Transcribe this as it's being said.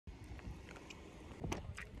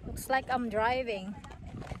looks like I'm driving.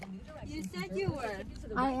 You said you were.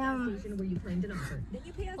 I am. Where you claimed an offer. Then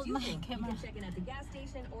you pay as Hold my usual. You camera. can check in at the gas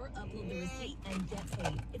station or upload the receipt and get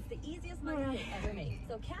paid. It's the easiest money you'll ever make.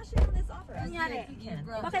 So cash in on this offer as soon as you can.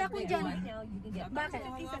 Bakit ako dyan? Right now, you can get Bakit?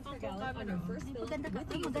 50 cents per gallon on your first fill.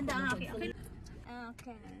 Maganda ang aking.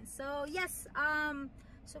 Okay, so yes,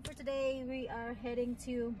 so for today we are heading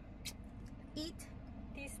to eat,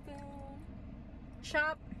 Teaspoon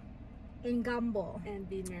shop in Gumbo. and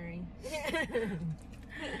be merry.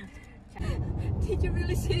 Did you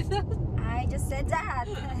really say that? I just said that.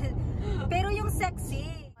 Pero yung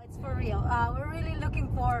sexy, it's for real. We're really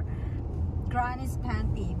looking for Granny's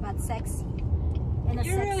panty, but sexy. In a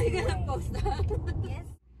You're sexy really gonna way. post that? Yes.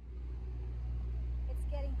 It's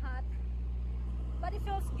getting hot, but it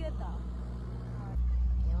feels good though.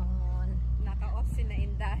 Yun. Naka-off si na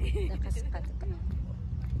Inday.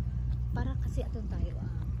 Para kasi atong tayo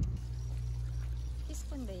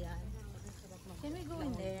teaspoon ba yan? Can we go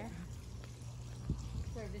in there?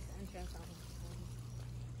 Service entrance ako.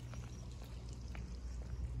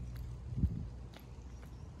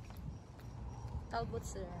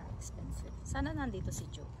 Talbots are expensive. Sana nandito si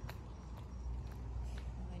Joe.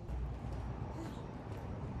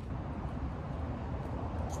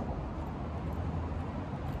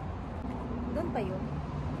 Doon pa yun?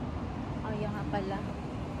 Ay, nga pala.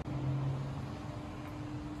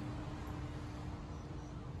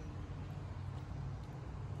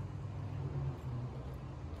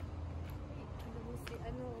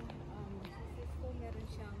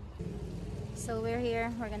 So we're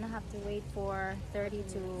here. We're gonna have to wait for 30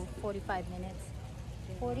 to 45 minutes.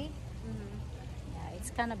 40? Yeah,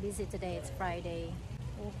 it's kind of busy today. It's Friday.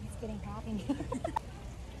 Oh, it's getting hot in here.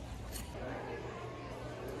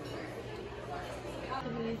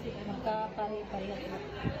 Magkapare-pareho.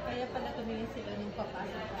 Kaya pala tumingin sila nung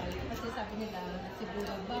papasok tayo. Kasi sabi nila,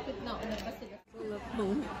 siguro, bakit nauna pa sila?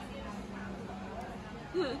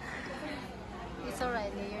 It's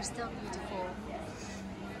alright, you're still beautiful.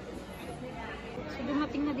 So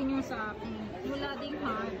dumating na din yung sa akin. Wala ding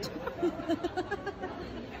heart.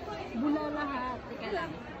 Bula lahat. Teka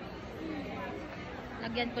lang.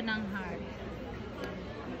 Lagyan ko ng heart.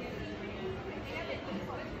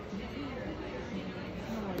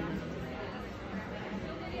 Wala.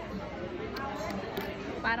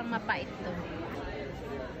 Parang mapait to.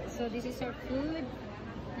 So this is our food.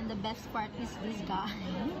 And the best part is this guy.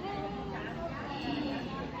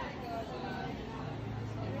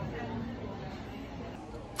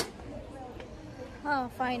 Oh,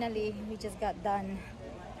 finally, we just got done.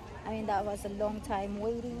 I mean, that was a long time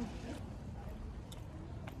waiting.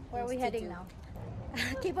 Where are we heading now?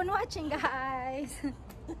 Keep on watching, guys.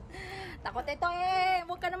 Takot ito eh.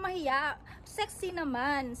 Huwag ka na mahiya. Sexy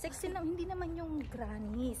naman. Sexy naman. Hindi naman yung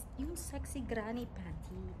grannies. Yung sexy granny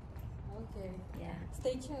panty. Okay. Yeah.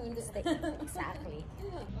 Stay tuned. Exactly.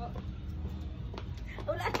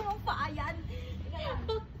 Wala namang paa yan. Teka lang.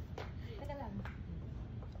 Teka lang.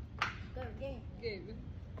 Go, game. Game.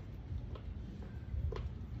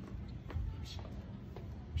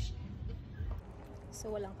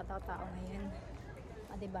 So, walang katao-tao ngayon.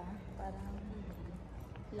 Diba? Parang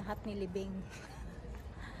lahat nilibing.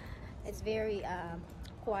 It's very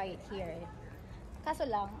quiet here. Kaso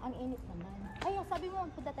lang, ang init naman. Ay, sabi mo,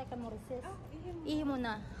 punta tayo kay Maurices. Ihi mo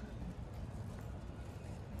na.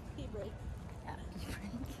 Tea break. Yeah, tea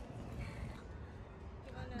break.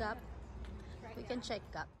 Gap. We can check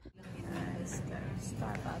Gap.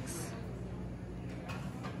 Starbucks.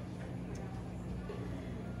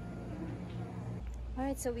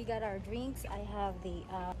 Alright, so we got our drinks. I have the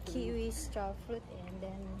kiwi straw fruit and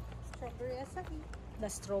then Strawberry acai. the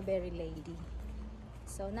strawberry lady.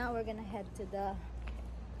 So now we're gonna head to the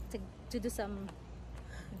to do some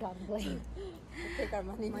gambling. Take our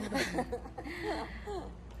money.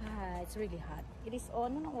 It's really hot. It is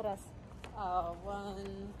on anong oras?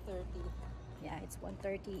 1:30. Yeah, it's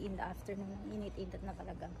 1:30 in the afternoon. Init-init na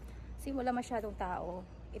talaga. Kasi wala masyadong tao.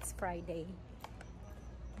 It's Friday.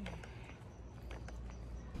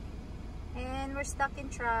 And we're stuck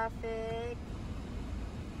in traffic.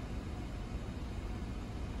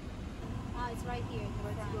 It's right here.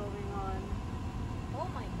 What's going on? Oh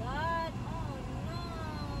my God! Oh no!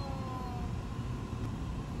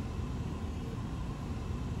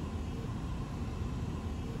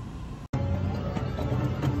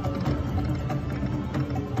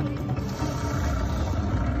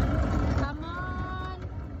 Come on!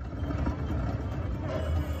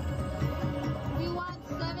 We want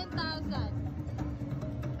 7,000.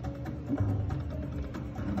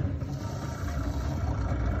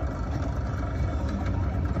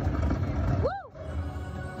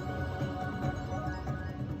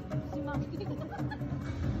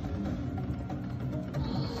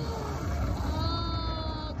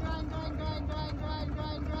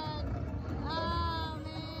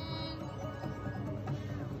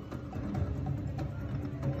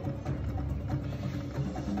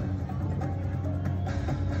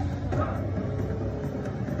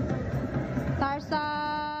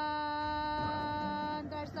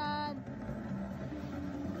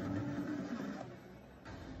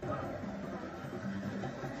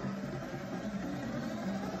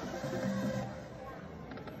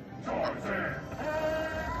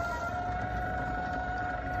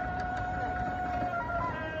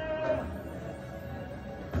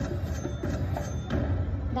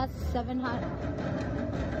 That's 700.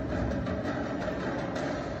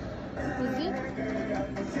 Is it?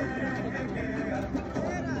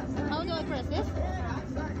 How do I press this?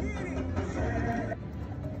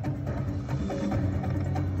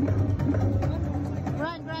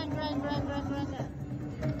 Run, run, run, run, run, run.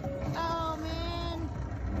 Oh man.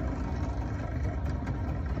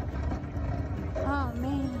 Oh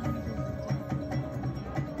man.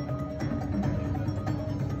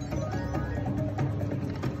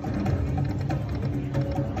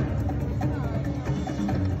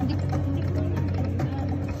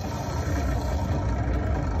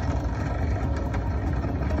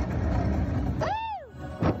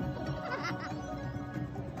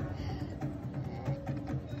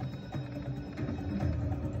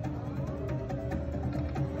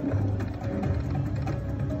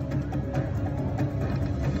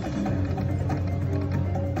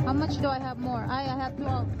 How much do I have more? I have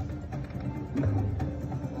 12.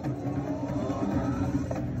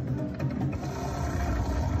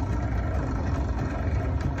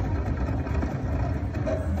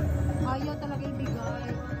 Ayaw talaga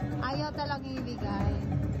ibigay. Ayaw talaga ibigay.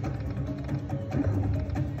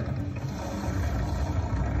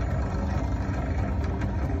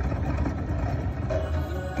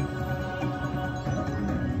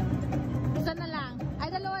 Isa na lang.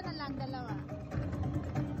 Ay, dalawa na lang. Dalawa.